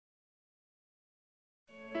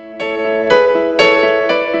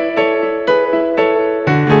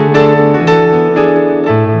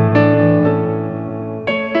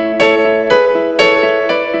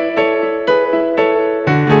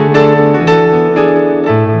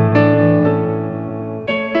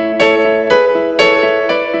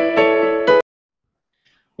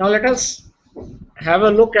let us have a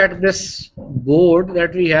look at this board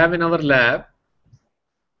that we have in our lab.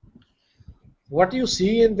 What you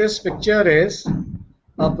see in this picture is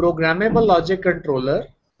a programmable logic controller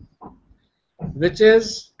which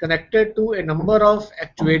is connected to a number of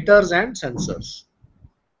actuators and sensors.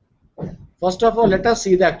 First of all, let us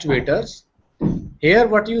see the actuators. Here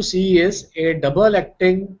what you see is a double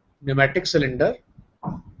acting pneumatic cylinder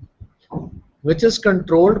which is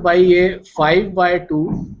controlled by a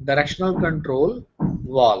 5x2 directional control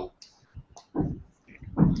valve.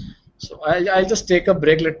 So I'll just take a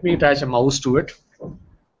break. Let me attach a mouse to it.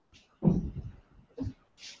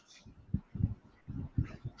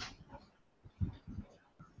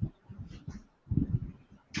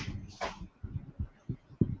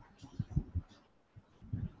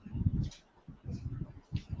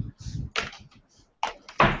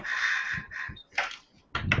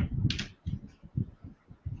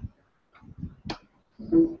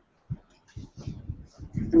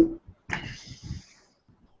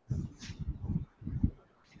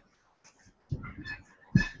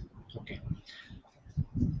 Okay.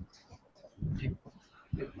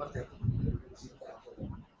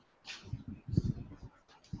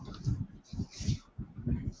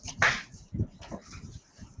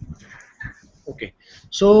 Okay.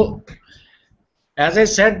 So as I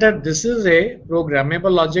said that this is a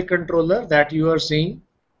programmable logic controller that you are seeing.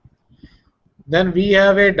 Then we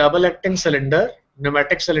have a double acting cylinder,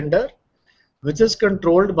 pneumatic cylinder, which is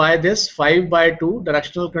controlled by this 5x2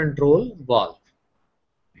 directional control valve.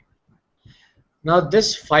 Now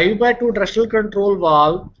this 5x2 directional control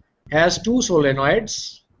valve has two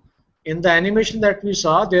solenoids. In the animation that we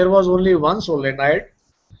saw, there was only one solenoid.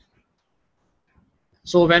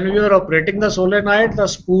 So when we were operating the solenoid, the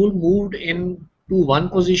spool moved into one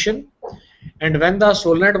position, and when the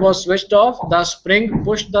solenoid was switched off, the spring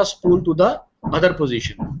pushed the spool to the other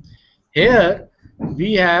position. Here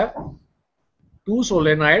we have two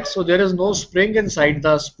solenoids, so there is no spring inside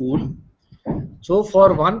the spool. So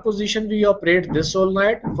for one position we operate this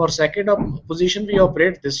solenoid, for second position we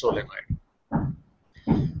operate this solenoid.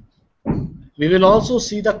 We will also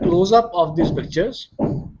see the close-up of these pictures.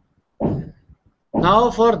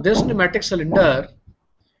 Now for this pneumatic cylinder,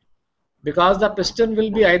 because the piston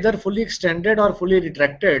will be either fully extended or fully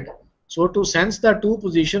retracted, so to sense the two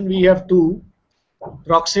position we have two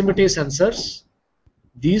proximity sensors.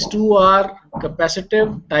 These two are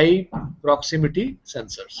capacitive type proximity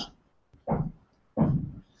sensors.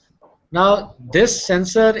 Now this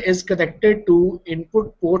sensor is connected to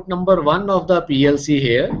input port number 1 of the PLC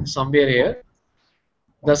here, somewhere here.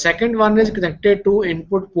 The second one is connected to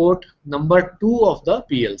input port number 2 of the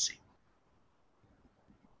PLC.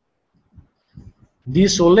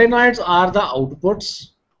 These solenoids are the outputs,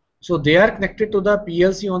 so they are connected to the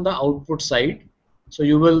PLC on the output side. So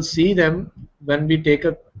you will see them when we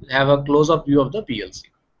have a close-up view of the PLC.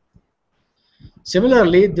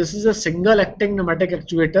 Similarly, this is a single acting pneumatic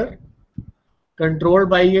actuator controlled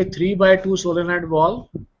by a 3x2 solenoid valve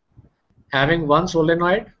having one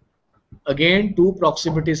solenoid, again two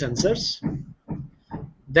proximity sensors.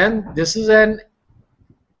 Then this is an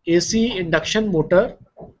AC induction motor,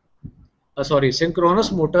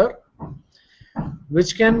 synchronous motor,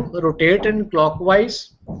 which can rotate in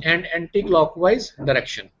clockwise and anti-clockwise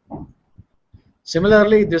direction.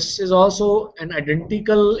 Similarly, this is also an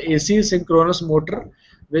identical AC synchronous motor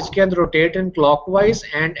which can rotate in clockwise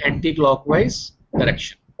and anti-clockwise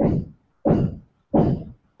direction.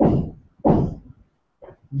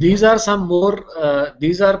 These are some more,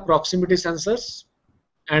 these are proximity sensors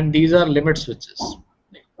and these are limit switches.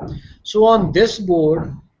 So on this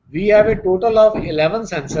board, we have a total of 11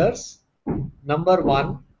 sensors, number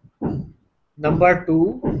 1, number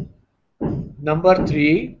 2, number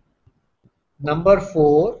 3, number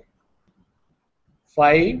 4,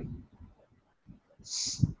 5,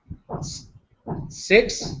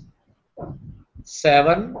 6,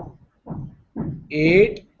 7,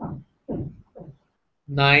 8,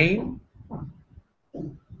 9,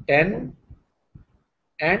 10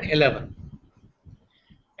 and 11.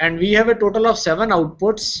 And we have a total of 7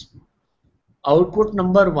 outputs. Output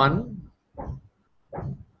number 1,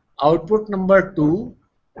 output number 2,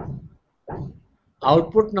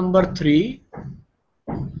 output number 3,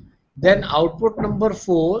 then output number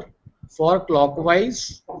 4 for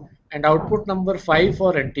clockwise and output number 5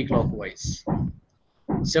 for anti-clockwise.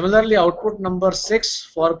 Similarly, output number 6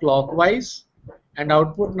 for clockwise and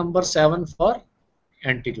output number 7 for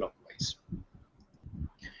anti-clockwise.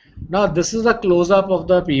 Now this is the close-up of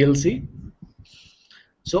the PLC.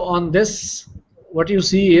 So on this, what you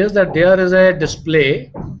see is that there is a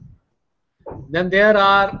display. Then there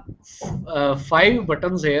are 5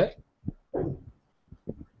 buttons here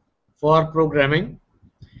for programming.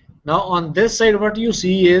 Now on this side what you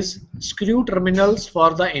see is screw terminals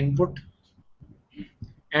for the input,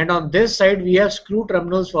 and on this side we have screw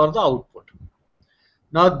terminals for the output.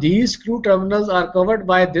 Now these screw terminals are covered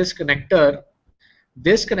by this connector.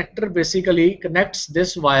 This connector basically connects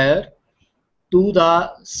this wire to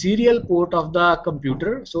the serial port of the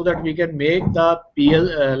computer so that we can make the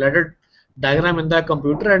ladder diagram in the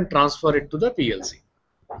computer and transfer it to the PLC.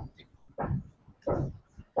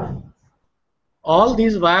 All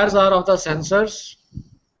these wires are of the sensors,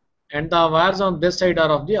 and the wires on this side are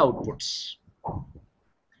of the outputs.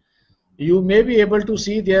 You may be able to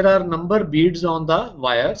see there are number beads on the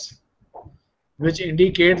wires which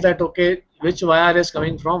indicate that okay, which wire is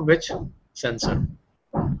coming from which sensor.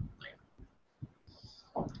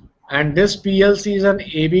 And this PLC is an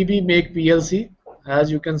ABB make PLC, as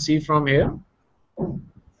you can see from here.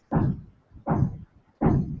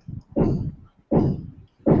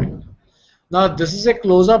 Now this is a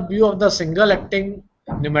close-up view of the single acting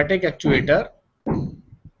pneumatic actuator.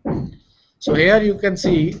 So here you can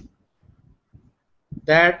see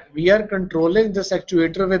that we are controlling this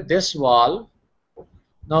actuator with this valve.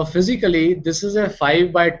 Now physically this is a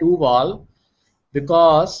 5x2 valve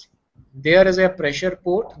because there is a pressure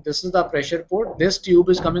port. This is the pressure port. This tube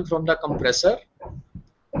is coming from the compressor.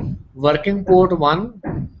 Working port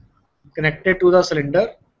 1 connected to the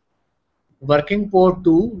cylinder. Working port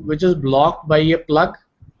 2 which is blocked by a plug.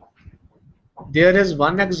 There is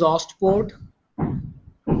one exhaust port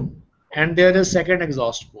and there is second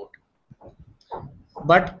exhaust port.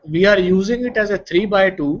 But we are using it as a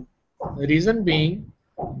 3x2. Reason being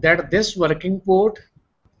that this working port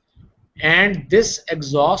and this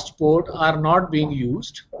exhaust port are not being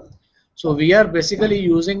used. So we are basically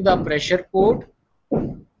using the pressure port,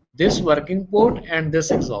 this working port and this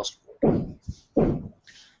exhaust port.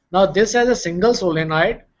 Now this has a single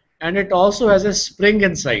solenoid and it also has a spring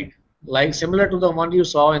inside, like similar to the one you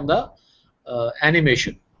saw in the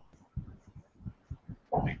animation.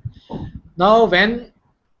 Now when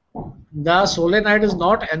the solenoid is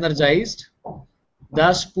not energized,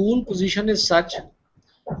 the spool position is such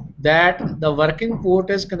that the working port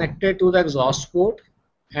is connected to the exhaust port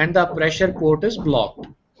and the pressure port is blocked.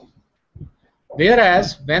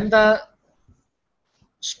 Whereas when the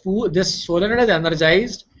this solenoid is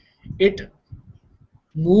energized, it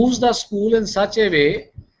moves the spool in such a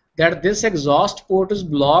way that this exhaust port is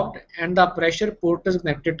blocked and the pressure port is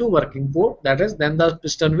connected to working port. That is, then the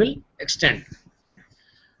piston will extend.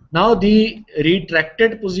 Now the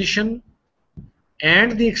retracted position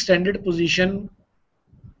and the extended position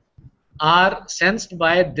are sensed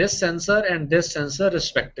by this sensor and this sensor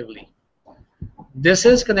respectively. This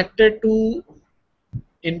is connected to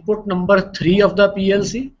input number 3 of the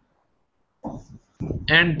PLC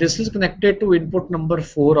and this is connected to input number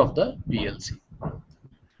 4 of the PLC.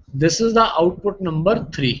 This is the output number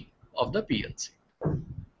 3 of the PLC.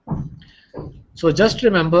 So just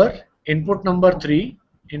remember input number 3,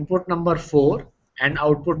 input number 4 and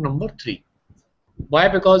output number 3. Why?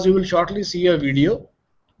 Because you will shortly see a video.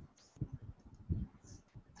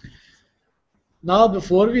 Now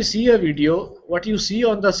before we see a video, what you see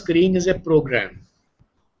on the screen is a program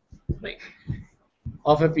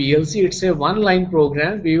of a PLC. It's a one-line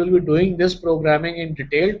program. We will be doing this programming in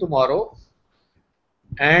detail tomorrow,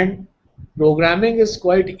 and programming is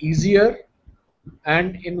quite easier,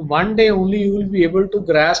 and in one day only you will be able to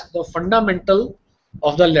grasp the fundamental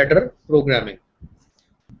of the ladder programming.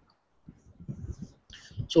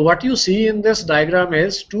 So what you see in this diagram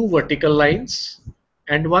is 2 vertical lines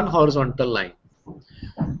and 1 horizontal line.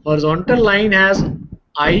 Horizontal line has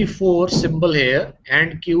I4 symbol here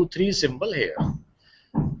and Q3 symbol here.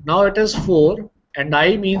 Now it is 4 and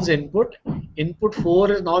I means input. Input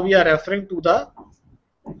 4 is, now we are referring to the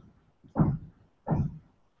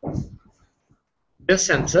this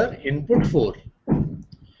sensor input 4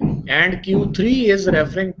 and Q3 is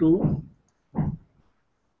referring to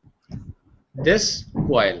this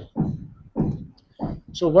coil.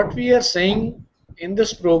 So what we are saying in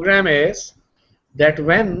this program is that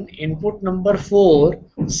when input number 4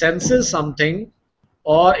 senses something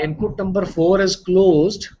or input number 4 is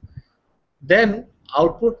closed, then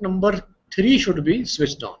output number 3 should be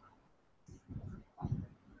switched on.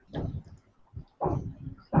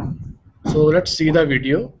 So let's see the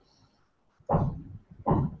video.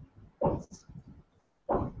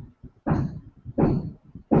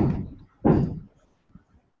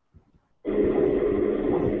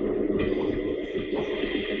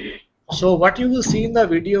 So what you will see in the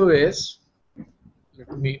video is,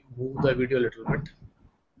 let me move the video a little bit.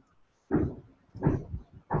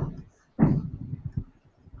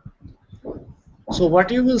 So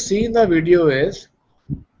what you will see in the video is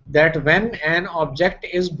that when an object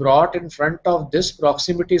is brought in front of this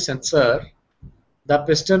proximity sensor, the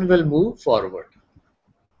piston will move forward.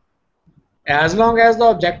 As long as the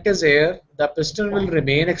object is here, the piston will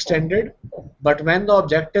remain extended, but when the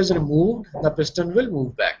object is removed, the piston will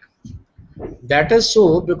move back. That is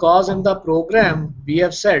so because in the program we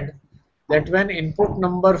have said that when input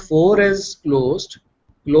number 4 is closed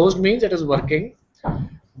means it is working,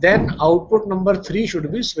 then output number 3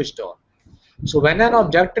 should be switched on. So when an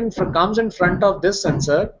object comes in front of this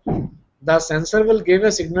sensor, the sensor will give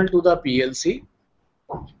a signal to the PLC.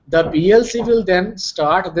 The PLC will then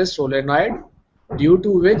start this solenoid, due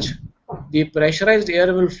to which the pressurized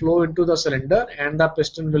air will flow into the cylinder and the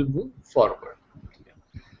piston will move forward.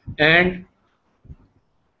 And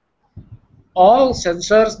all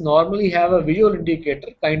sensors normally have a visual indicator,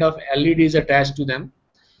 kind of LEDs attached to them.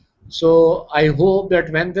 So I hope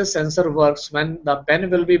that when this sensor works, when the pen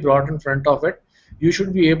will be brought in front of it, you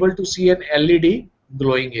should be able to see an LED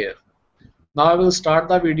glowing here. Now I will start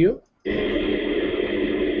the video.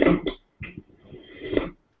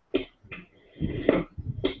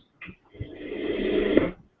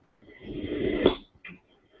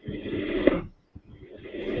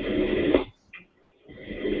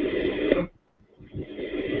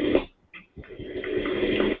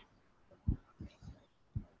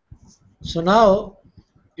 So now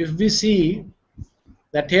if we see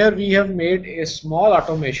that here we have made a small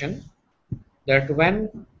automation that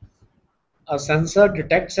when a sensor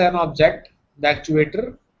detects an object, the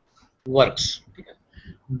actuator works.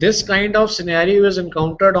 This kind of scenario is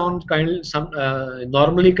encountered on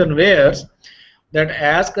normally conveyors, that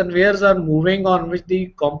as conveyors are moving on which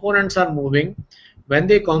the components are moving, when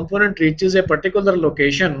the component reaches a particular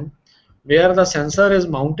location where the sensor is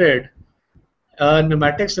mounted, a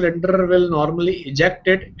pneumatic cylinder will normally eject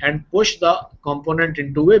it and push the component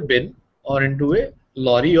into a bin or into a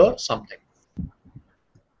lorry or something.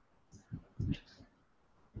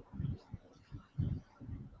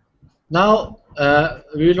 Now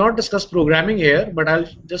we will not discuss programming here, but I'll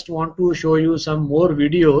just want to show you some more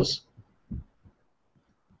videos.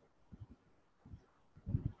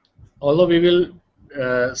 Although we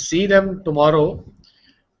will see them tomorrow,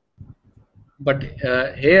 but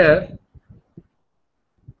here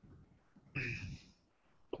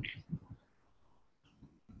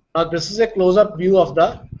now this is a close-up view of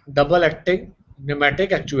the double-acting pneumatic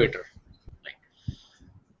actuator.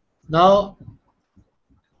 Now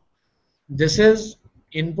this is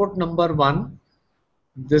input number 1,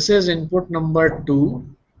 this is input number 2,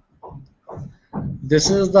 this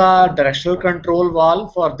is the directional control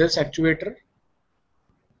valve for this actuator,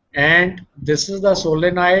 and this is the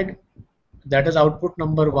solenoid, that is output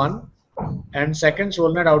number 1, and second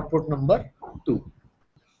solenoid output number 2.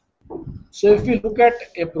 So if we look at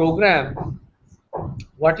a program,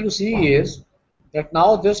 what you see is that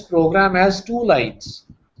now this program has 2 lines.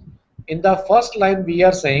 In the first line we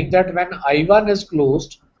are saying that when I1 is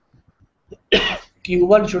closed,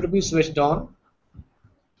 Q1 should be switched on,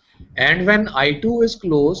 and when I2 is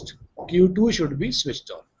closed, Q2 should be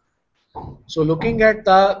switched on. So looking at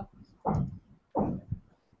the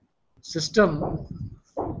system,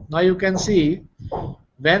 now you can see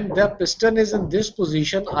when the piston is in this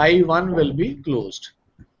position, I1 will be closed.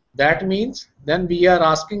 That means then we are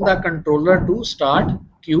asking the controller to start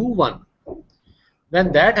Q1.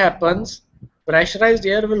 When that happens, pressurized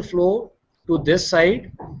air will flow to this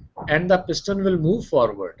side and the piston will move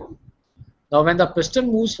forward. Now when the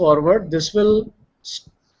piston moves forward, this will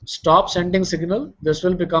stop sending signal, this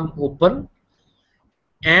will become open,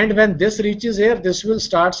 and when this reaches here, this will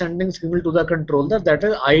start sending signal to the controller, that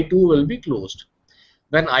is I2 will be closed.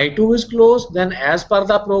 When I2 is closed, then as per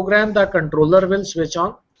the program, the controller will switch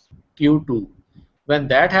on Q2. When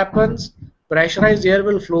that happens, pressurized air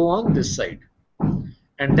will flow on this side,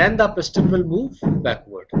 and then the piston will move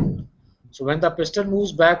backward. So when the piston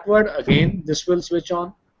moves backward, again this will switch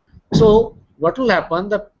on. So what will happen?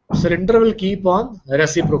 The cylinder will keep on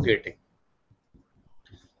reciprocating.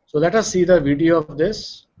 So let us see the video of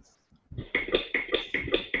this.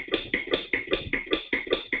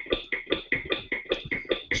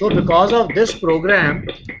 So because of this program,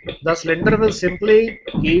 the cylinder will simply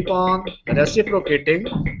keep on reciprocating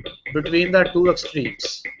between the 2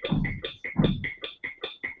 extremes.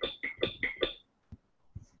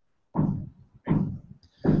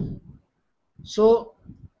 So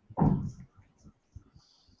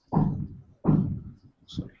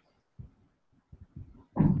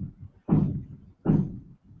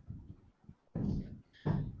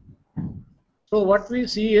what we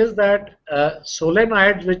see is that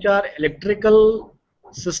solenoids, which are electrical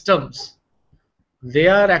systems, they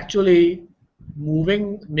are actually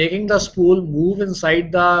making the spool move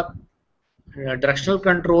inside the directional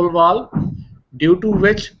control valve, due to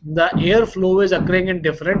which the airflow is occurring in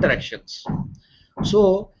different directions.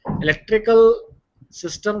 So electrical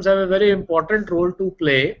systems have a very important role to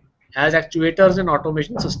play as actuators in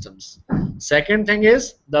automation systems. Second thing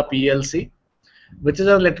is the PLC, which is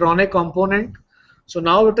an electronic component. So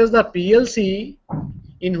now it is the PLC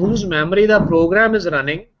in whose memory the program is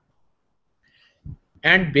running,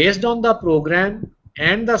 and based on the program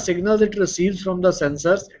and the signals it receives from the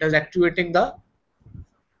sensors, it is actuating the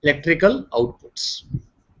electrical outputs.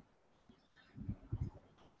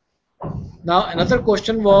 Now another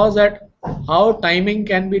question was that how timing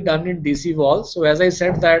can be done in DC valves. So as I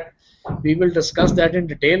said that we will discuss that in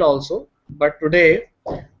detail also, but today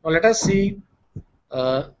now let us see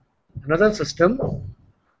uh, another system.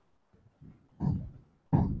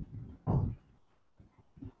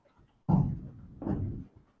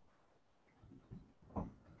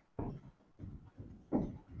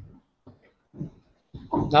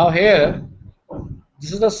 Now here,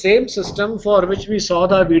 this is the same system for which we saw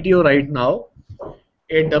the video right now,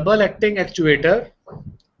 a double acting actuator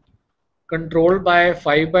controlled by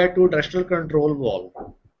 5x2 directional control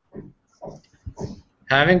valve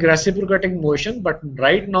having reciprocating motion, but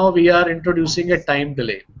right now we are introducing a time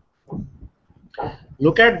delay.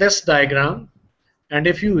 Look at this diagram, and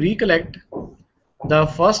if you recollect, the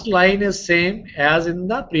first line is same as in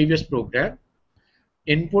the previous program.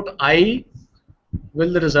 Input I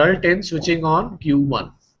will result in switching on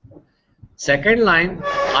Q1. Second line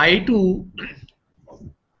I2,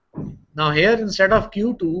 now here instead of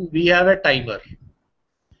Q2 we have a timer,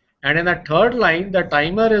 and in the third line the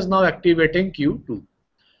timer is now activating Q2.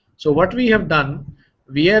 So what we have done,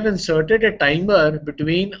 we have inserted a timer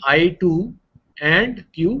between I2 and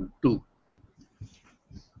Q2.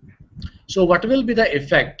 So what will be the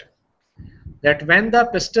effect? That when the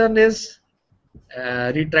piston is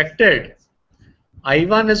retracted,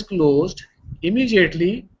 I1 is closed,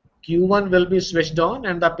 immediately Q1 will be switched on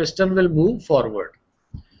and the piston will move forward.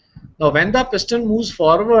 Now when the piston moves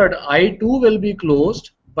forward, I2 will be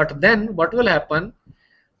closed, but then what will happen?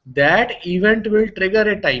 That event will trigger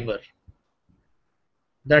a timer.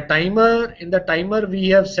 The timer, in the timer we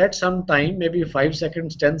have set some time, maybe 5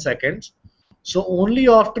 seconds, 10 seconds. So only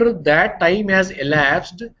after that time has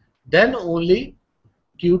elapsed, then only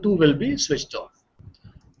Q2 will be switched on.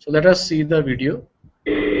 So let us see the video.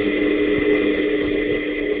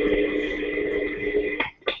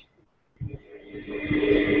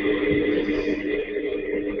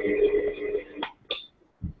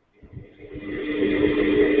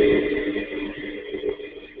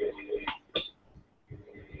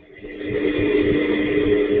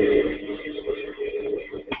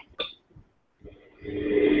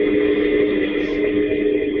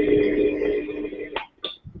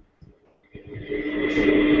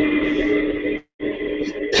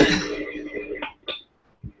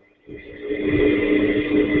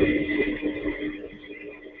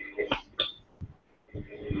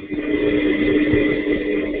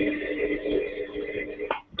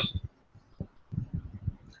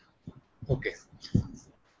 Okay.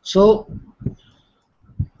 So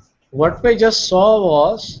what we just saw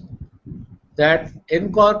was that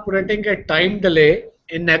incorporating a time delay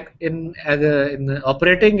in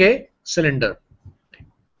operating a cylinder.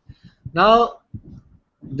 Now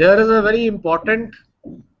there is a very important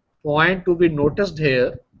point to be noticed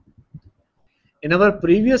here. In our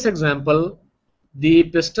previous example, the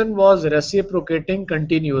piston was reciprocating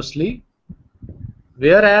continuously,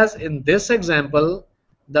 whereas in this example,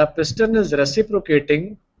 the piston is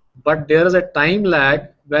reciprocating, but there is a time lag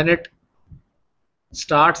when it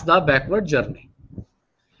starts the backward journey.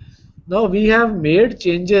 Now we have made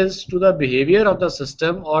changes to the behavior of the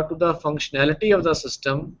system or to the functionality of the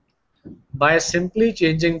system by simply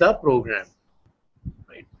changing the program.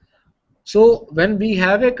 Right? So when we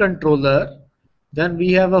have a controller, then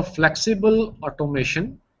we have a flexible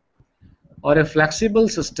automation or a flexible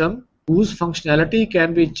system whose functionality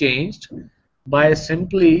can be changed by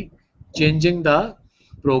simply changing the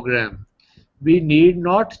program. We need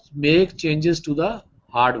not make changes to the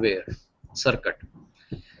hardware circuit.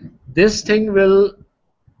 This thing will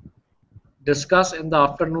discuss in the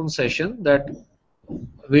afternoon session, that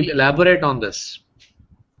we'll elaborate on this.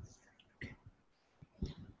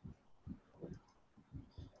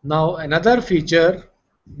 Now another feature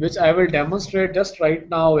which I will demonstrate just right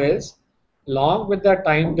now is along with the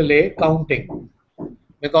time delay counting,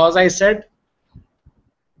 because I said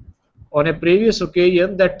on a previous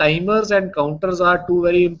occasion that timers and counters are two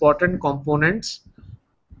very important components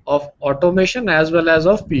of automation as well as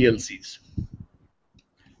of PLCs.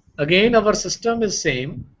 Again, our system is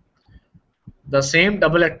same. The same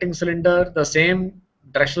double acting cylinder, the same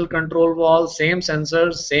directional control valve, same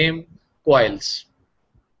sensors, same coils.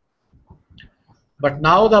 But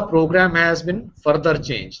now the program has been further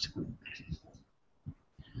changed.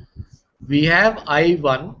 We have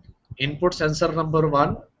I1, input sensor number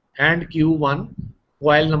 1, and Q1,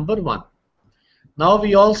 coil number 1. Now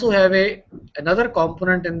we also have another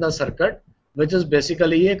component in the circuit, which is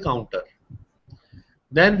basically a counter.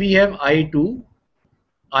 Then we have I2.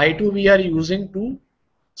 I2 we are using to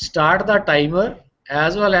start the timer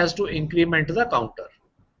as well as to increment the counter.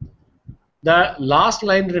 The last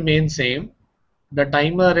line remains same. The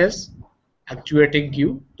timer is actuating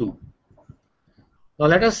Q2. Now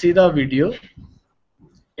let us see the video.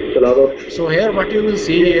 So here what you will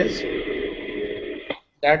see is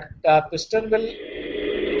that the piston will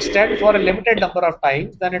extend for a limited number of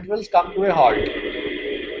times, then it will come to a halt.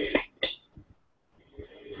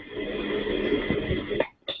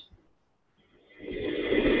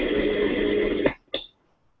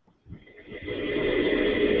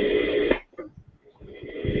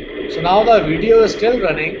 So now the video is still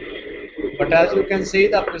running, but as you can see,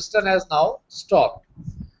 the piston has now stopped.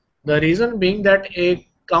 The reason being that a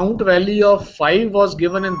count value of 5 was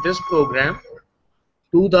given in this program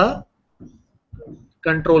to the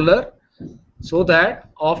controller, so that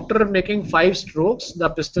after making 5 strokes, the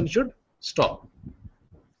piston should stop.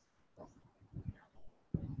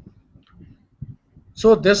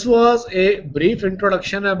 So this was a brief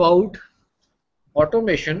introduction about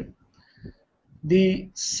automation. The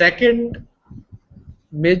second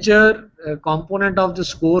major component of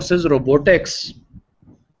this course is robotics.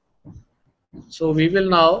 So we will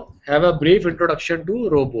now have a brief introduction to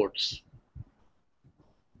robots.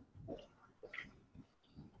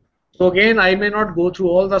 So again, I may not go through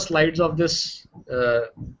all the slides of this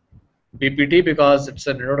PPT because it's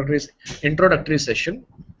an introductory session.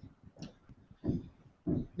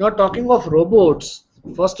 Now talking of robots,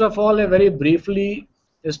 first of all, a very briefly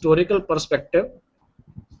historical perspective.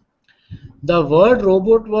 The word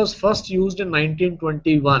robot was first used in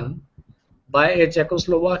 1921 by a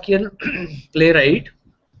Czechoslovakian playwright,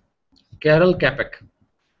 Karel Čapek.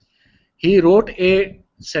 He wrote a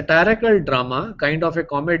satirical drama, kind of a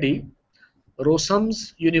comedy,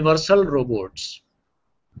 Rossum's Universal Robots.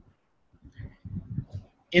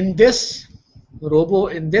 In this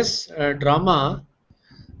drama,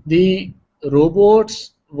 the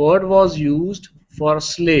robots word was used for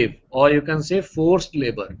slave, or you can say forced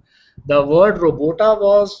labor. The word robota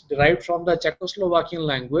was derived from the Czechoslovakian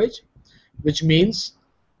language, which means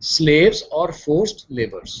slaves or forced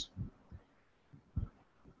laborers.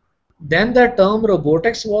 Then the term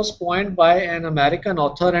robotics was coined by an American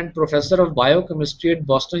author and professor of biochemistry at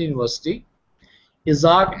Boston University,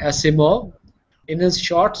 Isaac Asimov, in his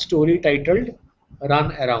short story titled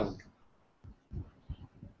Run Around.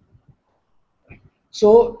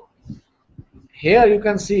 So here you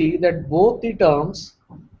can see that both the terms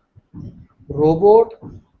robot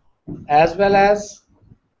as well as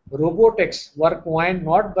robotics were coined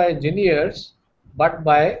not by engineers but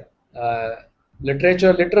by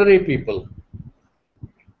literary people.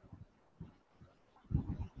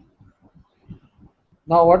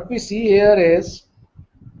 Now what we see here is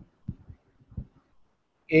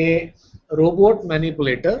a robot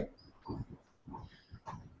manipulator.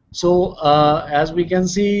 So as we can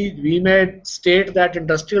see, we may state that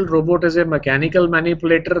industrial robot is a mechanical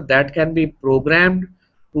manipulator that can be programmed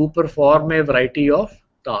to perform a variety of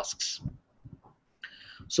tasks.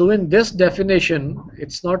 So in this definition,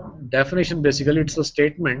 it's not definition basically, it's a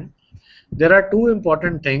statement. There are two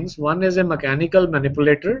important things. One is a mechanical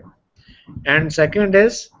manipulator and second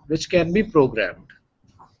is which can be programmed.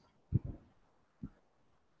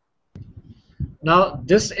 Now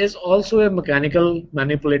this is also a mechanical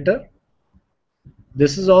manipulator.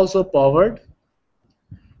 This is also powered,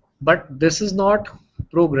 but this is not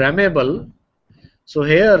programmable. So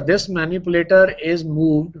here this manipulator is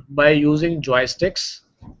moved by using joysticks,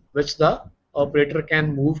 which the operator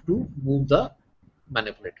can move to move the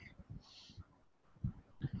manipulator.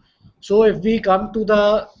 So if we come to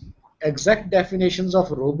the exact definitions of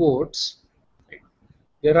robots,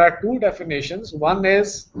 there are two definitions. One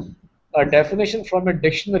is a definition from a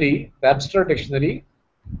dictionary, Webster dictionary: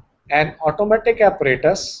 an automatic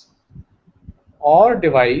apparatus or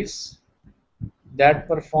device that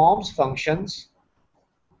performs functions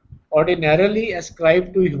ordinarily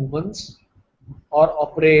ascribed to humans or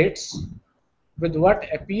operates with what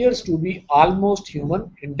appears to be almost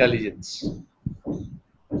human intelligence.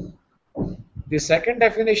 The second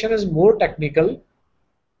definition is more technical,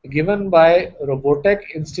 given by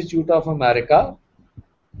Robotic Institute of America.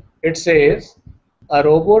 It says a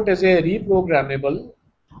robot is a reprogrammable,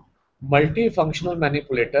 multifunctional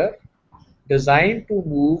manipulator designed to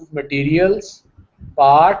move materials,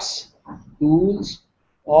 parts, tools,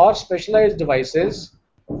 or specialized devices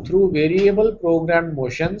through variable programmed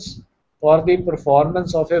motions for the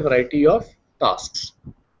performance of a variety of tasks.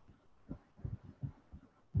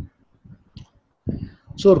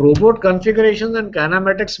 So robot configurations and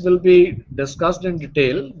kinematics will be discussed in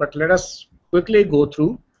detail, but let us quickly go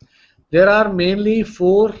through. There are mainly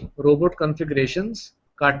four robot configurations: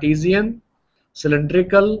 Cartesian,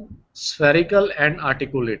 cylindrical, spherical, and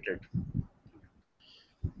articulated.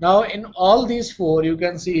 Now in all these four, you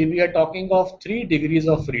can see we are talking of 3 degrees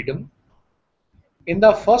of freedom. In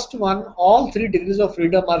the first one, all 3 degrees of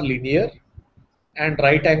freedom are linear and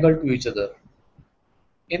right angle to each other.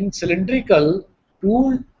 In cylindrical,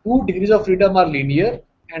 two degrees of freedom are linear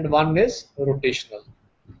and one is rotational.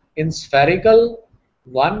 In spherical,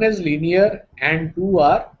 one is linear and two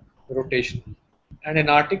are rotational. And in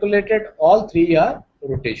articulated, all three are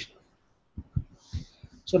rotational.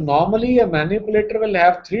 So normally a manipulator will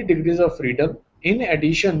have 3 degrees of freedom. In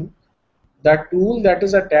addition, the tool that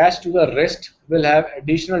is attached to the wrist will have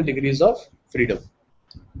additional degrees of freedom.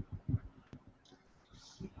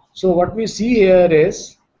 So what we see here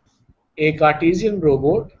is a Cartesian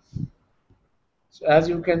robot. So as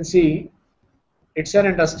you can see, it's an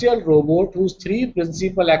industrial robot whose three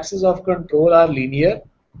principal axes of control are linear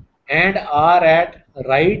and are at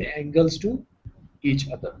right angles to each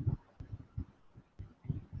other.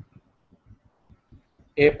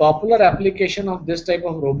 A popular application of this type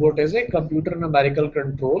of robot is a computer numerical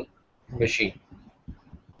control machine.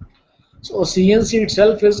 So CNC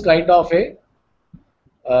itself is kind of a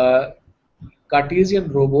uh,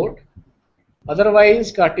 Cartesian robot.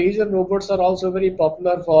 Otherwise, Cartesian robots are also very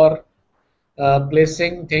popular for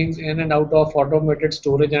placing things in and out of automated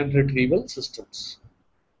storage and retrieval systems.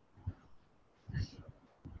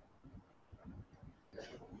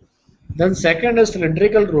 Then second is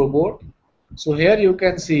cylindrical robot. So here you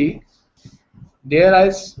can see there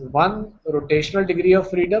is one rotational degree of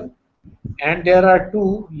freedom and there are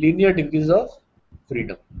two linear degrees of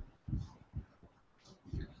freedom.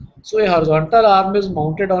 So a horizontal arm is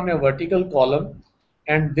mounted on a vertical column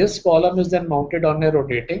and this column is then mounted on a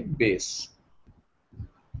rotating base.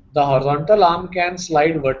 The horizontal arm can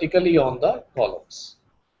slide vertically on the columns.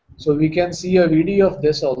 So we can see a video of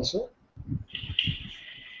this also.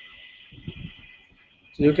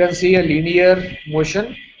 So you can see a linear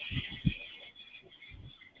motion,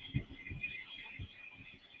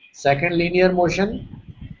 second linear motion,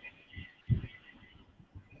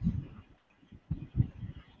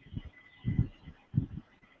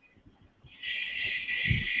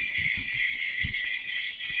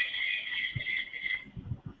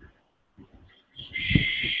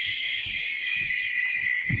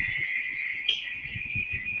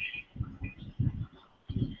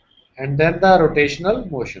 and then the rotational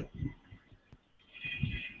motion.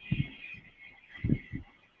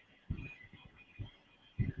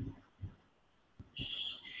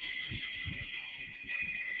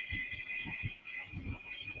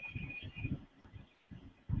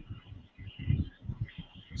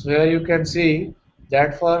 So here you can see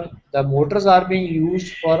that for the motors are being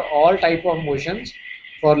used for all type of motions.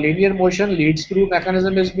 For linear motion, lead screw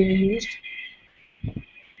mechanism is being used,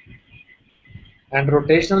 and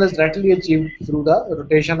rotational is directly achieved through the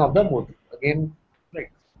rotation of the motor. Again, right.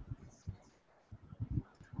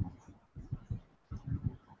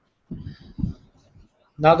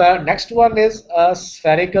 Now the next one is a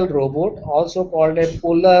spherical robot, also called a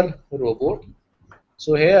polar robot.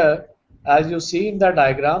 So here, as you see in the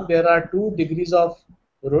diagram, there are 2 degrees of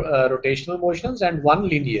rotational motions and one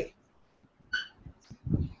linear.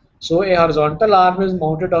 So a horizontal arm is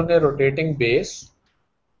mounted on a rotating base.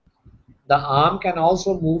 The arm can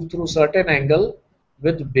also move through certain angle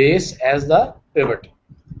with base as the pivot.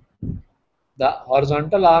 The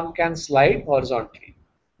horizontal arm can slide horizontally.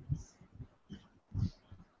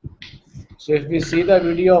 So if we see the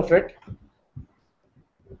video of it,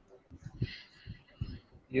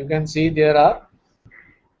 you can see there are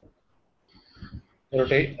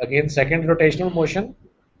again second rotational motion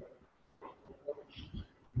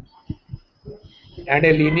and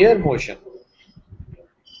a linear motion.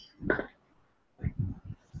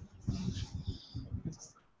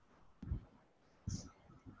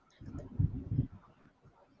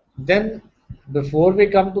 Then before we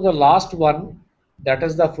come to the last one, that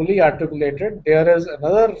is the fully articulated, there is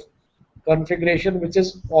another configuration which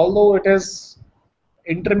is, although it is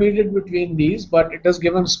intermediate between these, but it is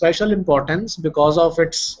given special importance because of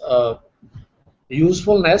its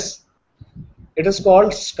usefulness. It is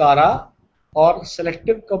called SCARA, or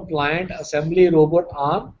Selective Compliant Assembly Robot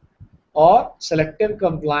Arm, or Selective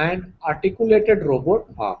Compliant Articulated Robot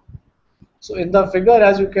Arm. So in the figure,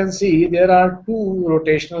 as you can see, there are two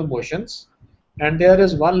rotational motions and there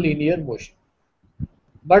is one linear motion.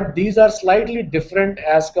 But these are slightly different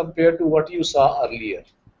as compared to what you saw earlier.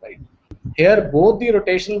 Right? Here, both the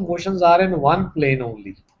rotational motions are in one plane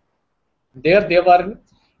only. There they were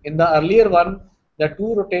in the earlier one, the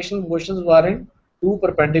two rotational motions were in two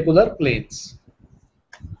perpendicular planes.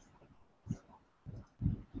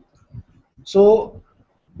 So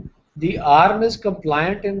the arm is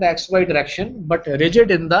compliant in the XY direction but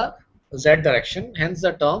rigid in the Z direction, hence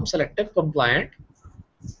the term selective compliant.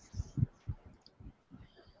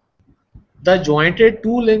 The jointed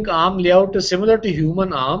two-link arm layout is similar to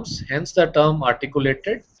human arms, hence the term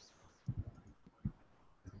articulated.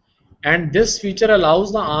 And this feature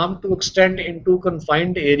allows the arm to extend into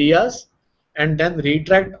confined areas and then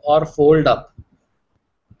retract or fold up.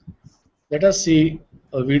 Let us see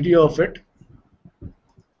a video of it.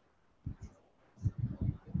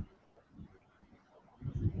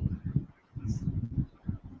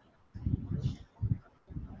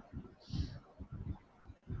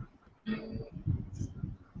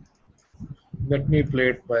 Let me play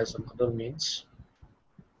it by some other means.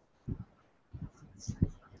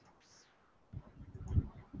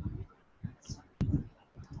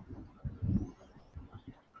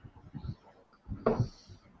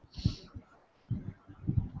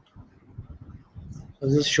 I'll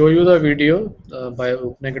just show you the video by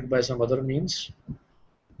opening it by some other means.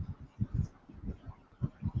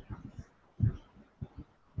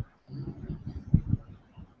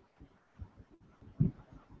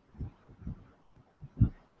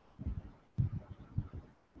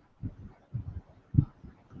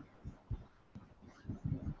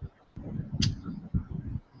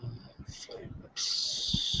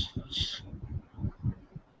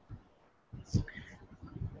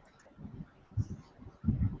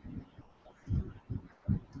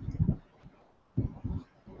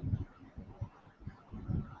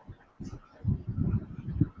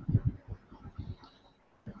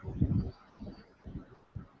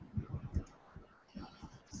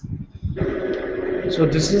 So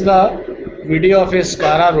this is the video of a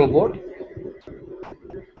SCARA robot.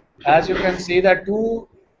 As you can see, the two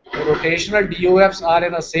rotational DOFs are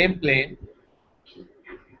in the same plane.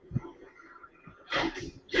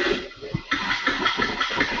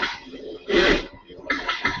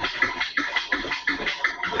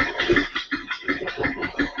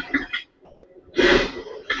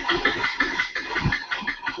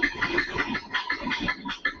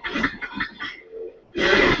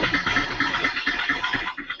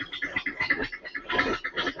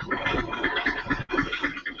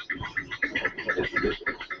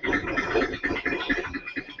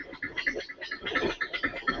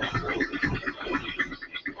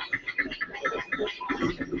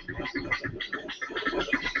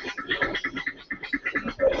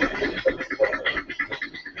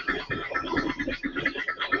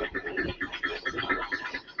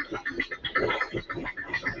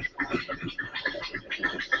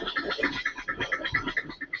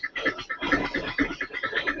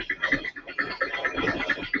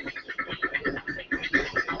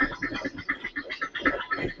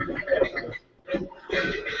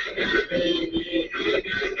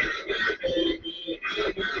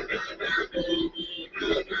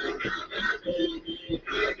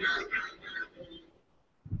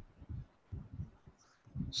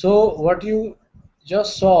 So what you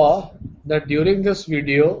just saw, that during this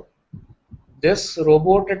video, this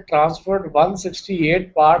robot had transferred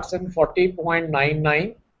 168 parts in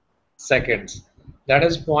 40.99 seconds. That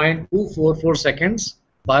is 0.244 seconds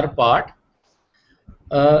per part.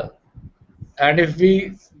 And if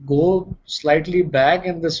we go slightly back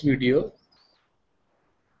in this video,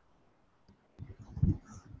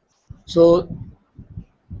 so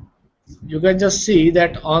you can just see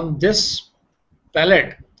that on this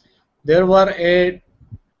pallet there were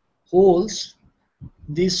holes,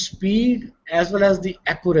 the speed as well as the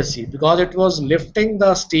accuracy, because it was lifting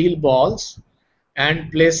the steel balls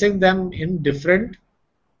and placing them in different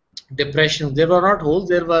depressions. There were not holes,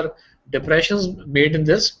 there were depressions made in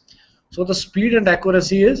this. So the speed and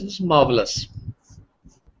accuracy is marvelous.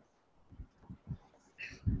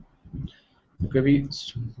 Okay, we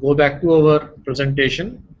go back to our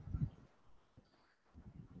presentation.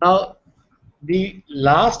 Now, the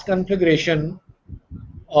last configuration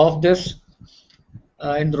of this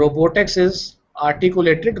in robotics is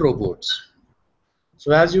articulated robots.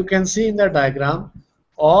 So as you can see in the diagram,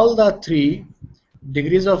 all the three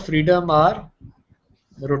degrees of freedom are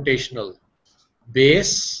rotational.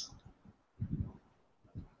 base,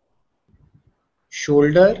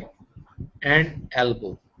 shoulder, and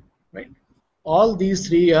elbow, right? All these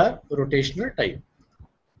three are rotational type.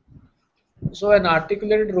 So an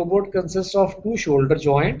articulated robot consists of two shoulder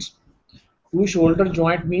joints. Two shoulder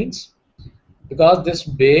joint means because this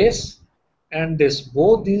base and this,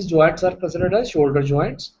 both these joints are considered as shoulder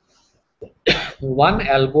joints. One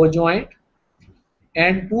elbow joint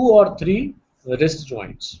and two or three wrist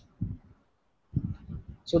joints.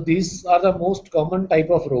 So these are the most common type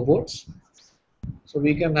of robots. So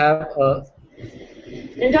we can have a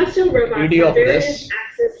industrial robots video have of various this.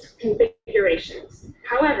 axis configurations.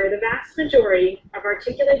 However, the vast majority of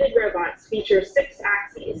articulated robots feature 6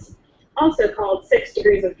 axes, also called 6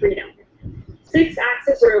 degrees of freedom.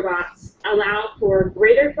 6-axis robots allow for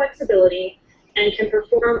greater flexibility and can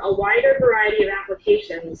perform a wider variety of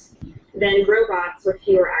applications than robots with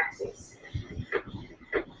fewer axes.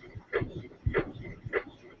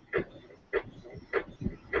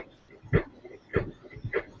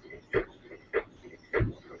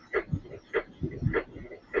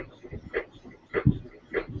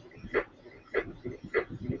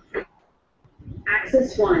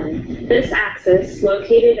 Axis 1. This axis,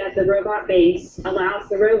 located at the robot base, allows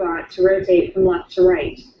the robot to rotate from left to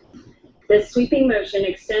right. This sweeping motion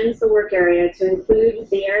extends the work area to include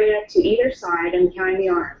the area to either side and behind the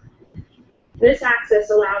arm. This axis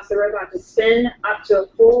allows the robot to spin up to a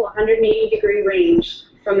full 180-degree range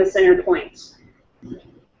from the center point.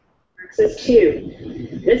 Axis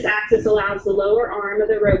 2. This axis allows the lower arm of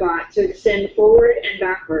the robot to extend forward and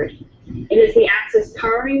backward. It is the axis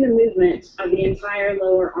powering the movement of the entire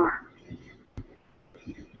lower arm.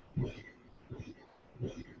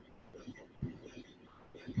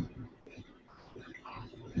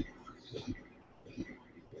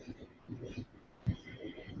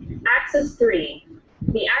 Axis 3.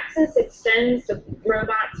 The axis extends the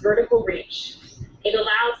robot's vertical reach. It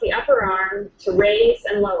allows the upper arm to raise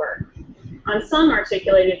and lower. On some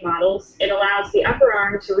articulated models, it allows the upper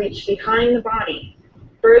arm to reach behind the body,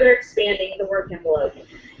 further expanding the work envelope.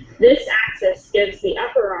 This axis gives the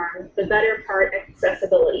upper arm the better part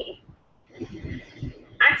accessibility.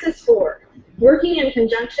 Axis 4. Working in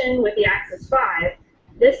conjunction with the axis 5,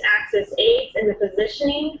 this axis aids in the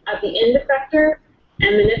positioning of the end effector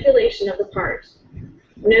and manipulation of the part.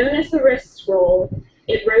 Known as the wrist roll,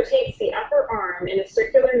 it rotates the upper arm in a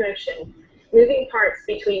circular motion, moving parts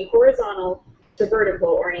between horizontal to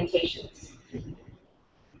vertical orientations.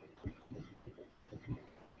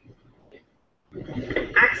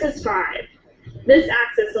 Axis 5. This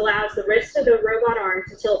axis allows the wrist of the robot arm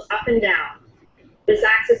to tilt up and down. This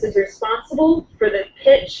axis is responsible for the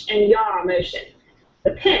pitch and yaw motion.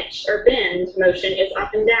 The pitch or bend motion is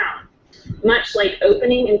up and down, much like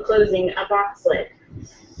opening and closing a box lid.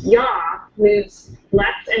 Yaw moves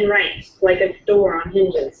left and right, like a door on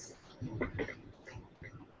hinges.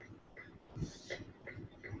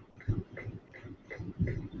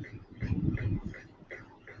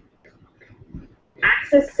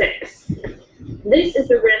 Axis 6. This is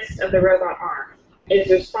the wrist of the robot arm. It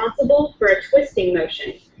is responsible for a twisting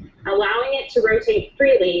motion, allowing it to rotate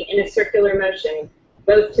freely in a circular motion,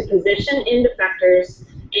 both to position end effectors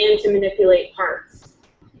and to manipulate parts.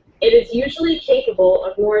 It is usually capable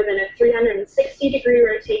of more than a 360-degree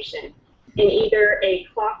rotation in either a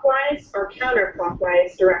clockwise or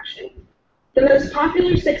counterclockwise direction. The most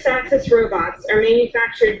popular 6-axis robots are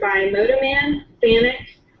manufactured by Motoman, Fanuc,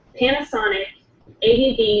 Panasonic,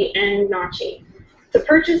 ABB, and Nachi. To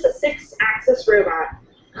purchase a 6-axis robot,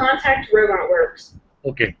 contact RobotWorks.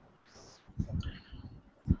 Okay.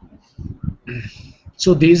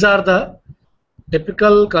 So these are the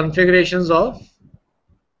typical configurations of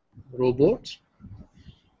robots.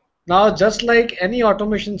 Now, just like any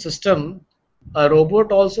automation system, a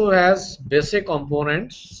robot also has basic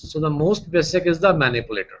components. So the most basic is the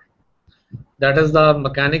manipulator. That is the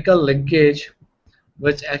mechanical linkage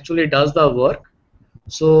which actually does the work.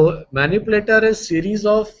 So manipulator is series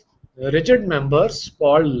of rigid members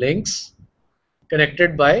called links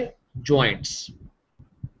connected by joints.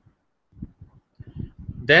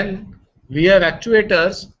 Then we have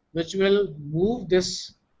actuators which will move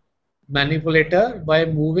this manipulator by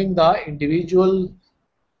moving the individual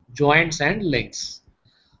joints and links.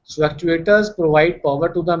 So actuators provide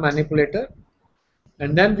power to the manipulator,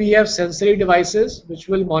 and then we have sensory devices which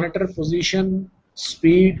will monitor position,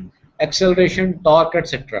 speed, acceleration, torque,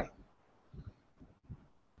 etc.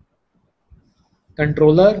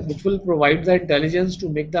 Controller which will provide the intelligence to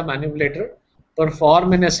make the manipulator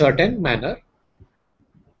perform in a certain manner,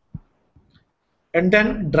 and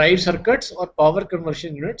then drive circuits or power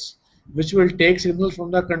conversion units which will take signal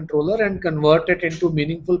from the controller and convert it into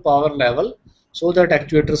meaningful power level so that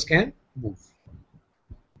actuators can move.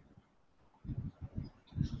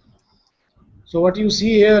 So what you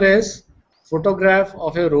see here is photograph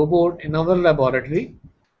of a robot in our laboratory.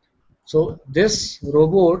 So this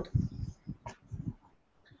robot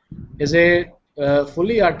is a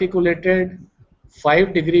fully articulated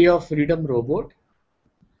 5 degree of freedom robot.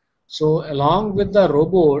 So along with the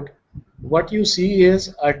robot, what you see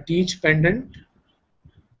is a teach pendant.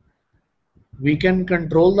 We can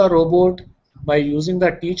control the robot by using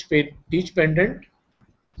the teach pendant.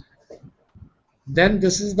 Then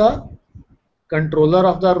this is the controller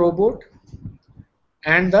of the robot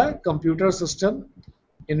and the computer system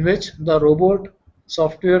in which the robot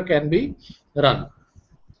software can be run.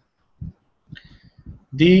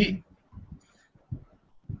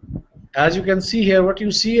 As you can see here, what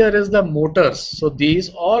you see here is the motors. So these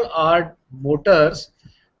all are motors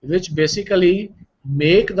which basically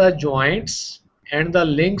make the joints and the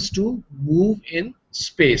links to move in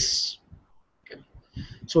space.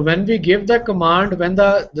 So when we give the command, when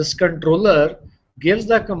this controller gives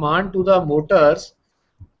the command to the motors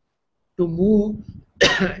to move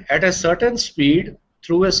at a certain speed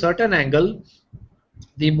through a certain angle,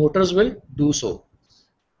 the motors will do so.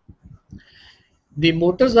 The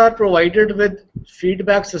motors are provided with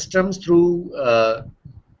feedback systems through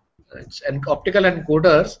optical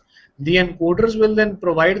encoders. The encoders will then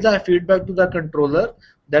provide the feedback to the controller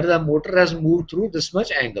that the motor has moved through this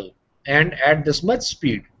much angle and at this much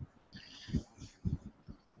speed.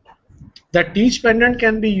 The teach pendant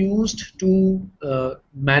can be used to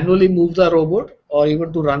manually move the robot or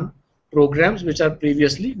even to run programs which are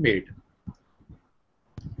previously made.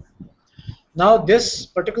 Now this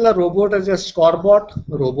particular robot is a scorebot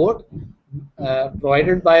robot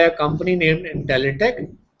provided by a company named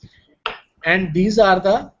Intelitech, and these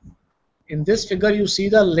are in this figure you see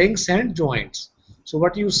the links and joints. So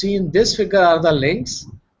what you see in this figure are the links,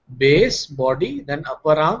 base, body, then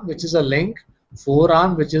upper arm which is a link,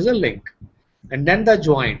 forearm which is a link, and then the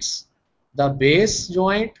joints, the base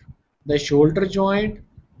joint, the shoulder joint,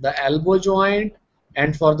 the elbow joint,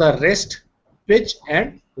 and for the wrist, pitch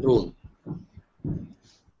and roll.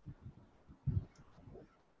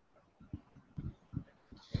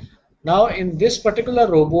 Now in this particular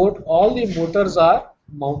robot, all the motors are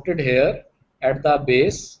mounted here at the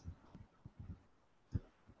base.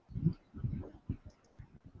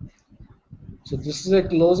 So this is a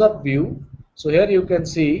close-up view. So here you can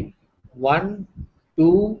see 1,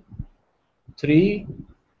 2, 3,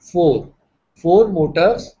 4. 4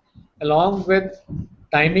 motors along with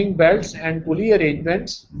timing belts and pulley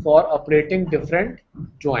arrangements for operating different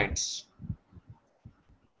joints.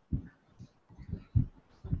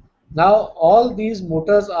 Now all these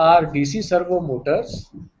motors are DC servo motors.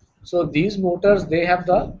 So these motors, they have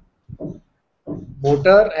the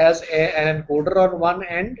motor as an encoder on one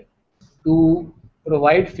end to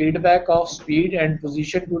provide feedback of speed and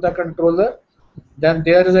position to the controller. Then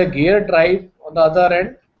there is a gear drive on the other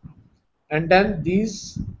end, and then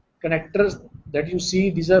these connectors that you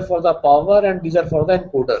see, these are for the power and these are for the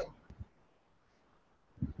encoder.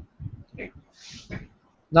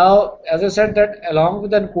 Now, as I said that along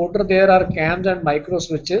with the encoder there are cams and micro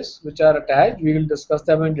switches which are attached. We will discuss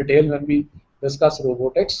them in detail when we discuss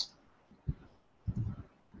robotics.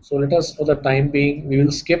 So let us, for the time being, we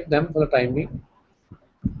will skip them for the time being.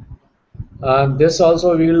 This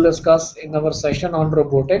also we will discuss in our session on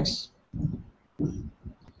robotics.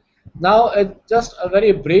 Now, just a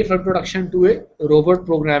very brief introduction to a robot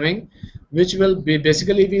programming, which will be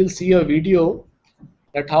basically we will see a video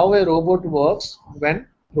that how a robot works when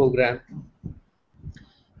programmed.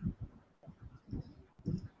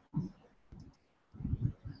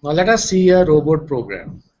 Now let us see a robot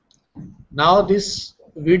program. Now this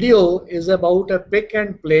video is about a pick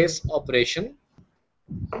and place operation.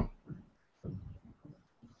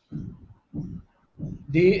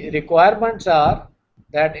 The requirements are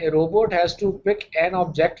that a robot has to pick an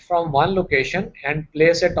object from one location and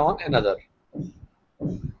place it on another.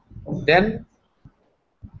 Then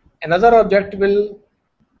another object will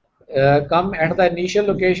come at the initial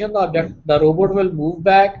location. The robot will move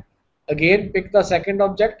back, again pick the second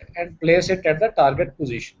object and place it at the target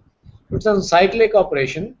position. It's a cyclic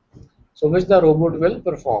operation, so which the robot will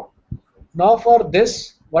perform. Now for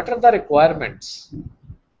this, what are the requirements?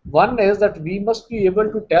 One is that we must be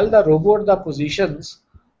able to tell the robot the positions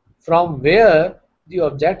from where the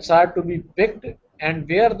objects are to be picked and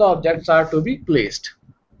where the objects are to be placed.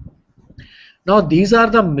 Now these are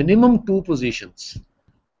the minimum 2 positions.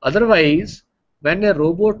 Otherwise, when a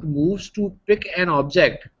robot moves to pick an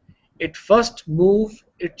object, it first moves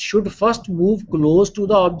it should first move close to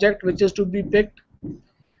the object which is to be picked.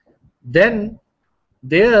 Then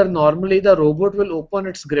there normally the robot will open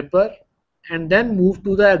its gripper and then move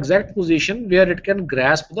to the exact position where it can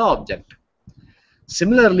grasp the object.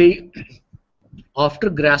 Similarly, after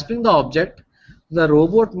grasping the object, the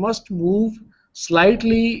robot must move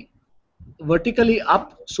slightly vertically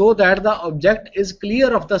up so that the object is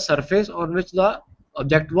clear of the surface on which the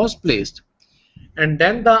object was placed. And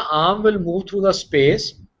then the arm will move through the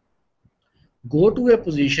space, go to a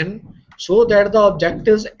position so that the object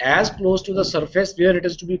is as close to the surface where it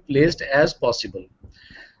is to be placed as possible.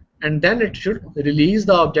 And then it should release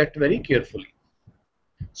the object very carefully.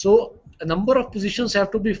 So a number of positions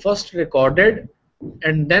have to be first recorded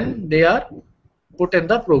and then they are put in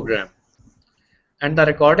the program. And the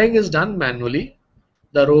recording is done manually.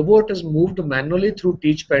 The robot is moved manually through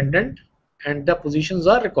teach pendant and the positions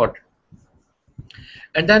are recorded.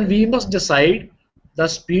 And then we must decide the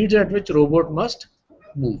speeds at which robot must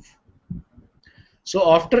move.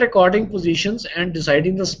 So after recording positions and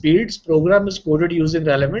deciding the speeds, program is coded using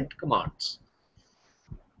relevant commands.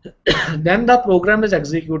 Then the program is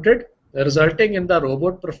executed, resulting in the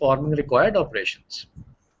robot performing required operations.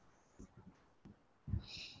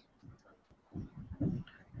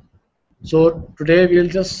 So today we'll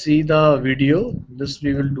just see the video. This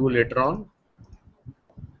we will do later on.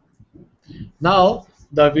 Now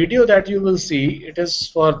the video that you will see, it is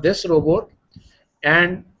for this robot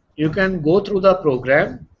and you can go through the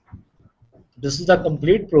program. This is the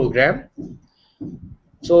complete program.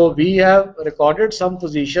 So we have recorded some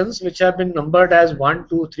positions which have been numbered as 1,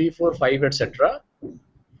 2, 3, 4, 5, etc.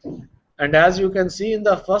 And as you can see in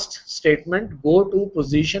the first statement, go to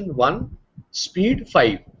position 1, speed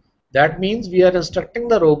 5. That means we are instructing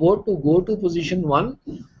the robot to go to position 1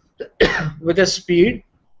 with a speed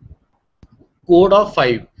code of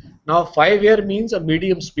 5. Now 5 here means a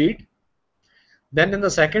medium speed. Then in the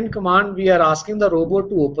second command we are asking the robot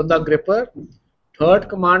to open the gripper. Third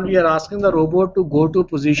command we are asking the robot to go to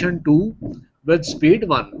position 2 with speed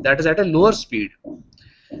 1, that is at a lower speed.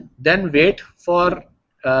 Then wait for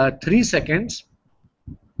 3 seconds.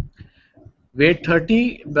 Wait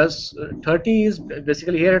 30, 30 is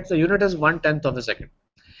basically here the unit is 1/10 of a second.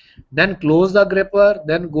 Then close the gripper,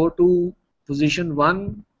 then go to position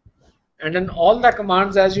 1, and then all the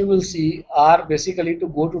commands as you will see are basically to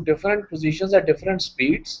go to different positions at different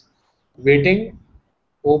speeds, waiting,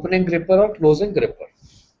 opening gripper or closing gripper.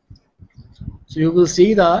 So you will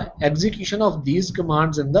see the execution of these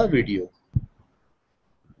commands in the video.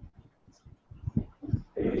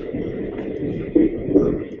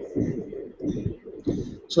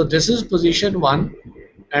 So this is position 1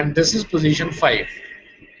 and this is position 5.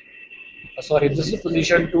 Sorry, this is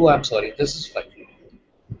position 2, I'm sorry, this is 5.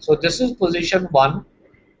 So this is position 1,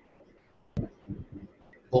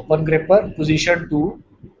 open gripper, position 2,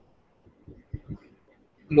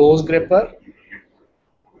 close gripper,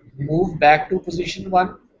 move back to position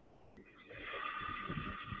 1,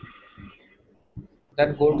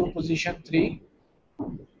 then go to position 3,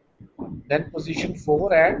 then position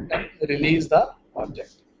 4 and then release the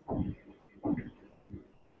object.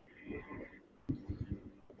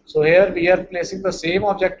 So here we are placing the same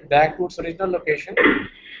object back to its original location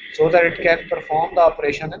so that it can perform the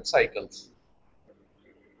operation in cycles.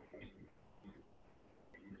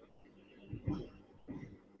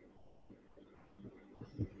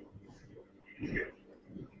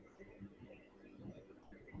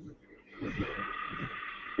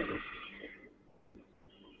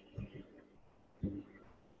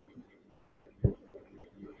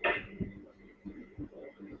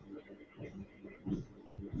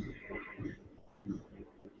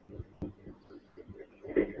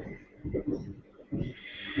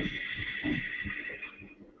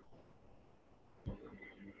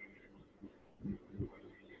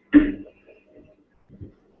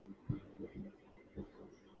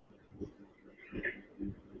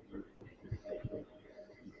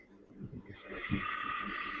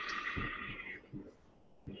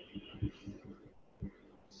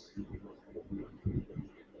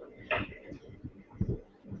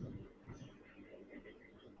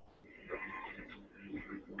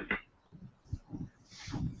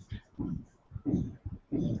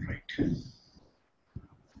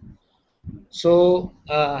 So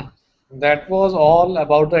that was all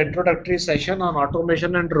about the introductory session on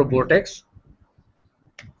automation and robotics.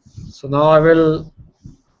 So now I will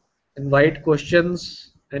invite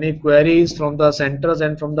questions, any queries from the centers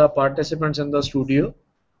and from the participants in the studio.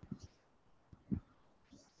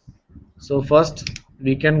 So first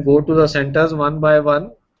we can go to the centers one by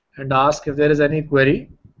one and ask if there is any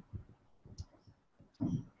query.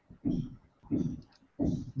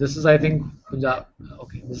 This is, I think, Punjab.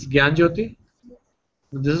 Okay, this is Gyan Jyoti.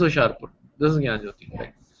 This is Hoshiarpur. This is Gyan Jyoti.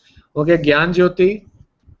 Right. Okay, Gyan Jyoti.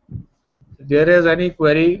 If there is any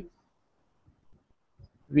query,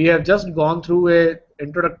 we have just gone through a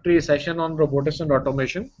introductory session on robotics and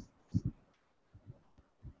automation.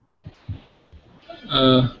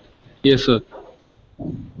 Yes, sir.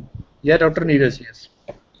 Yeah, Dr. Neeraj, yes.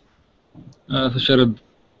 So Sharad.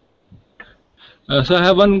 So I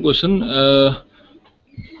have one question.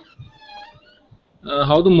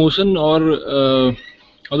 How the motion or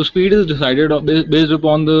how the speed is decided based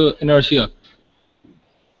upon the inertia?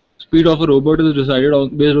 Speed of a robot is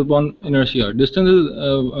decided based upon inertia. Distance is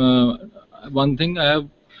one thing. I have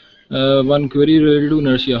one query related to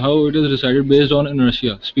inertia. How it is decided based on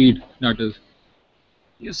inertia, speed, that is.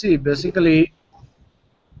 You see, basically,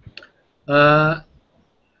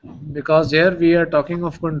 because here we are talking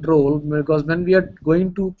of control, because when we are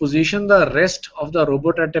going to position the rest of the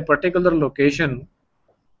robot at a particular location,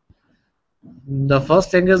 the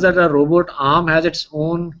first thing is that a robot arm has its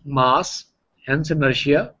own mass, hence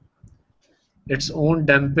inertia, its own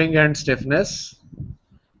damping and stiffness.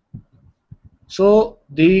 So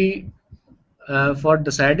the for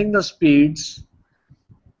deciding the speeds,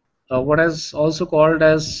 what is also called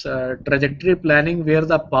as trajectory planning, where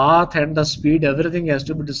the path and the speed, everything has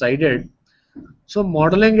to be decided. So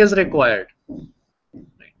modeling is required.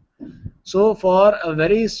 So for a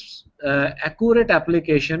very accurate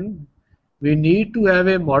application, we need to have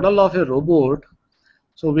a model of a robot,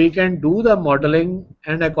 so we can do the modeling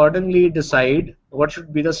and accordingly decide what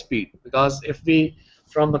should be the speed. Because if we,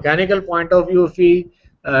 from mechanical point of view, if we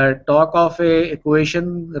talk of a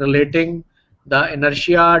equation relating the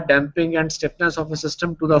inertia, damping and stiffness of a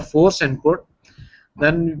system to the force input,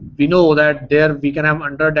 then we know that there we can have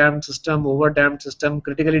under damped system, over damped system,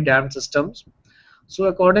 critically damped systems. So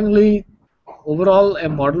accordingly, overall a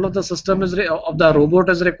model of the system is of the robot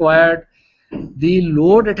is required. The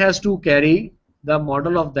load it has to carry, the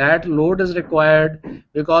model of that load is required,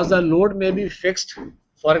 because the load may be fixed.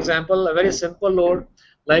 For example, a very simple load,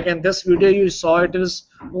 like in this video you saw, it is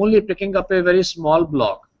only picking up a very small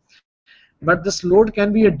block, but this load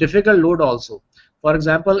can be a difficult load also. For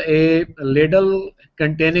example, a ladle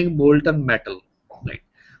containing molten metal, right?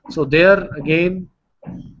 So there again,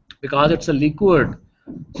 because it's a liquid,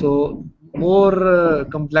 so more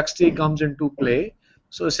complexity comes into play.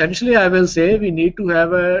 So essentially I will say we need to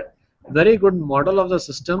have a very good model of the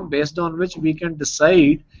system based on which we can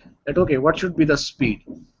decide that okay, what should be the speed.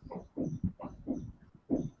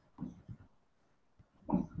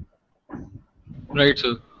 Right,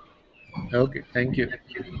 sir. Okay, thank you.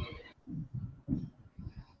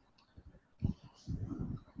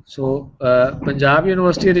 So Punjab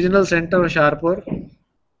University Regional Center, Hoshiarpur,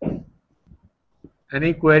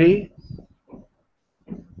 any query?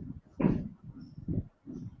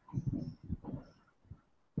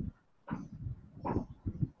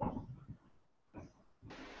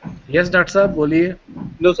 Yes, Dr. Saab, boliye.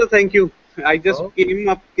 No, sir, thank you. I just Okay.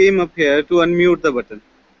 came up here to unmute the button,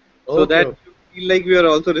 so Okay, that okay. you feel like we are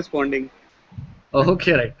also responding.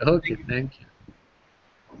 Okay, right. Okay, thank you.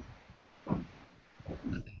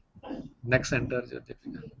 Next center,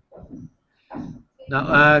 Jyotika.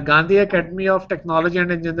 Now, Gandhi Academy of Technology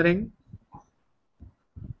and Engineering.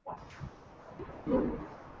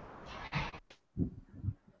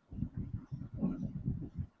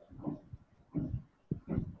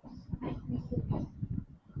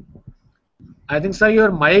 I think, sir,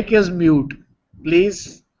 your mic is mute.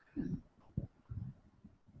 Please.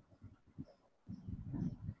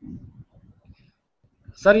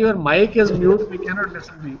 Sir, your mic is mute. We cannot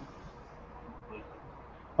listen to you.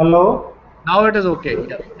 Hello. Now it is okay.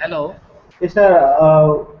 Yeah. Hello. Yes, sir.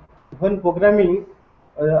 When programming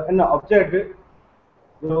an object,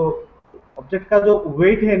 जो object का जो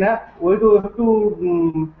weight है ना, weight you have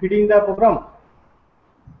to feeding the program.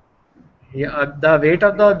 Yeah, the weight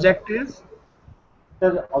of the object is?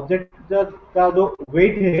 Sir object का जो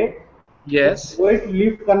weight है, Yes. weight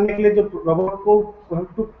lift करने के लिए जो robot को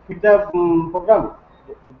have to feed the program.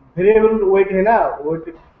 Variable weight है ना, weight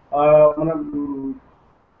मतलब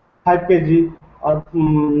 5 kg और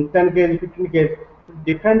 10 kg 15 kg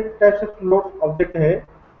different types of load object है,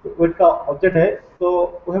 वेट का ऑब्जेक्ट है, तो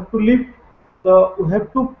वी हैव टू लिफ्ट, तो we have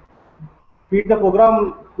to feed the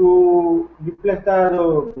program to replace the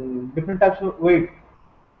different types of weight.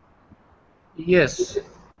 Yes.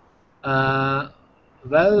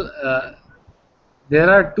 Well, there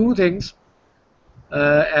are two things.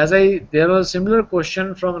 There was a similar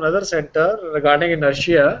question from another center regarding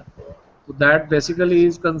inertia. That basically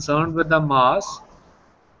is concerned with the mass,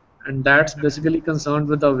 and that's basically concerned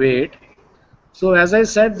with the weight. So as I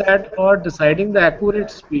said that for deciding the accurate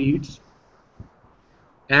speeds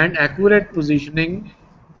and accurate positioning,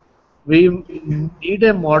 we need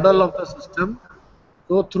a model of the system.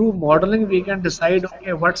 So through modeling, we can decide,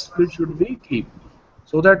 okay, what speed should we keep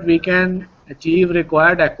so that we can achieve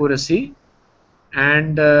required accuracy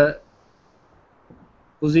and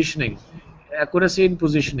positioning, accuracy in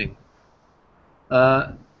positioning.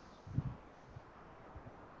 Uh,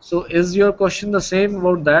 so is your question the same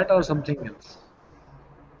about that or something else?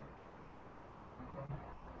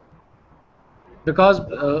 Because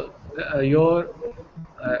your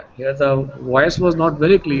here the voice was not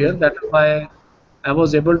very clear. That is why I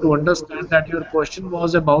was able to understand that your question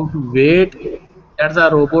was about weight that the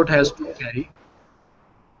robot has to carry.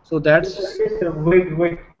 So that's, Yes, sir.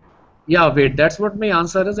 Wait. yeah, weight. That's what my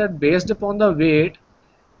answer is, that based upon the weight,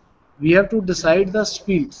 we have to decide the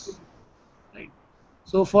speeds, right?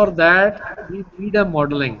 So for that, we need a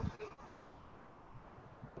modeling.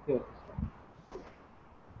 Okay.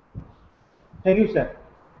 Thank you, sir.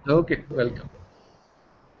 Okay, welcome.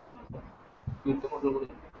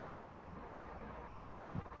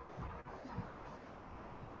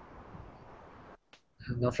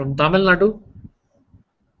 Now from Tamil Nadu,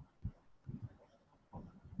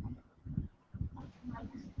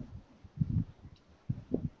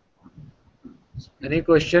 any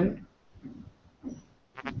question?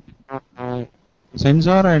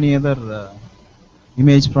 Sensor or any other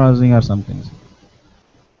image processing or something.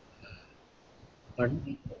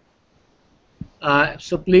 Pardon?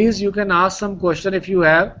 So please, you can ask some question if you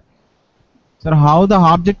have. Sir, how the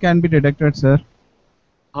object can be detected, sir?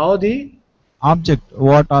 How the, Object,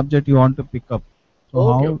 what object you want to pick up? So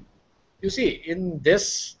okay. how? You see, in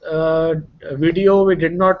this video, we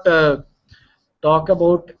did not talk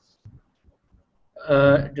about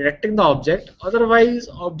detecting the object. Otherwise,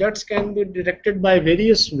 objects can be detected by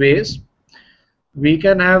various ways. We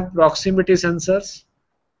can have proximity sensors,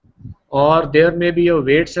 or there may be a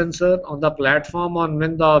weight sensor on the platform on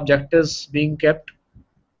when the object is being kept.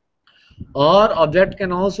 Or object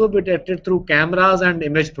can also be detected through cameras and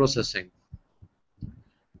image processing.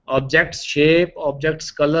 Object's shape,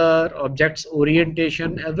 object's color, object's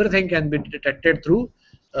orientation, everything can be detected through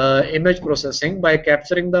image processing by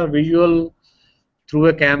capturing the visual through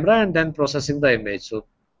a camera and then processing the image. So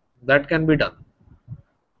that can be done.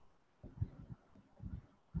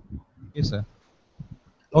 Yes, sir.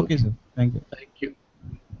 Okay, Okay, sir. Thank you. thank you.